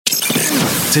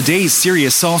Today's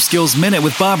Serious Soft Skills Minute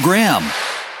with Bob Graham.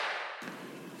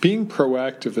 Being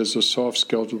proactive is a soft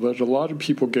skill that a lot of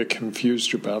people get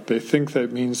confused about. They think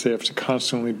that means they have to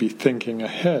constantly be thinking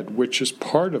ahead, which is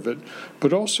part of it.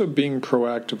 But also being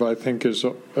proactive, I think, is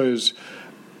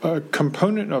a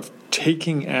component of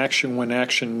taking action when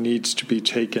action needs to be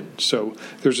taken. So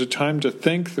there's a time to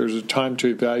think, there's a time to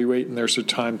evaluate, and there's a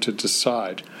time to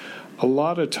decide. A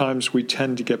lot of times we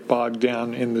tend to get bogged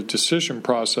down in the decision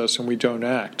process and we don't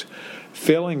act.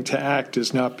 Failing to act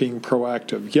is not being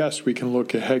proactive. Yes, we can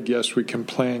look ahead. Yes, we can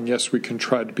plan. Yes, we can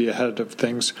try to be ahead of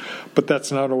things. But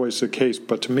that's not always the case.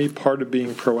 But to me, part of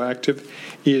being proactive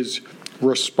is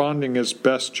responding as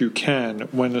best you can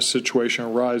when a situation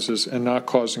arises and not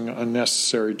causing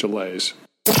unnecessary delays.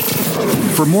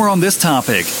 For more on this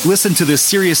topic, listen to the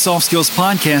Serious Soft Skills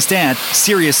podcast at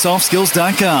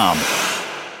SeriousSoftSkills.com.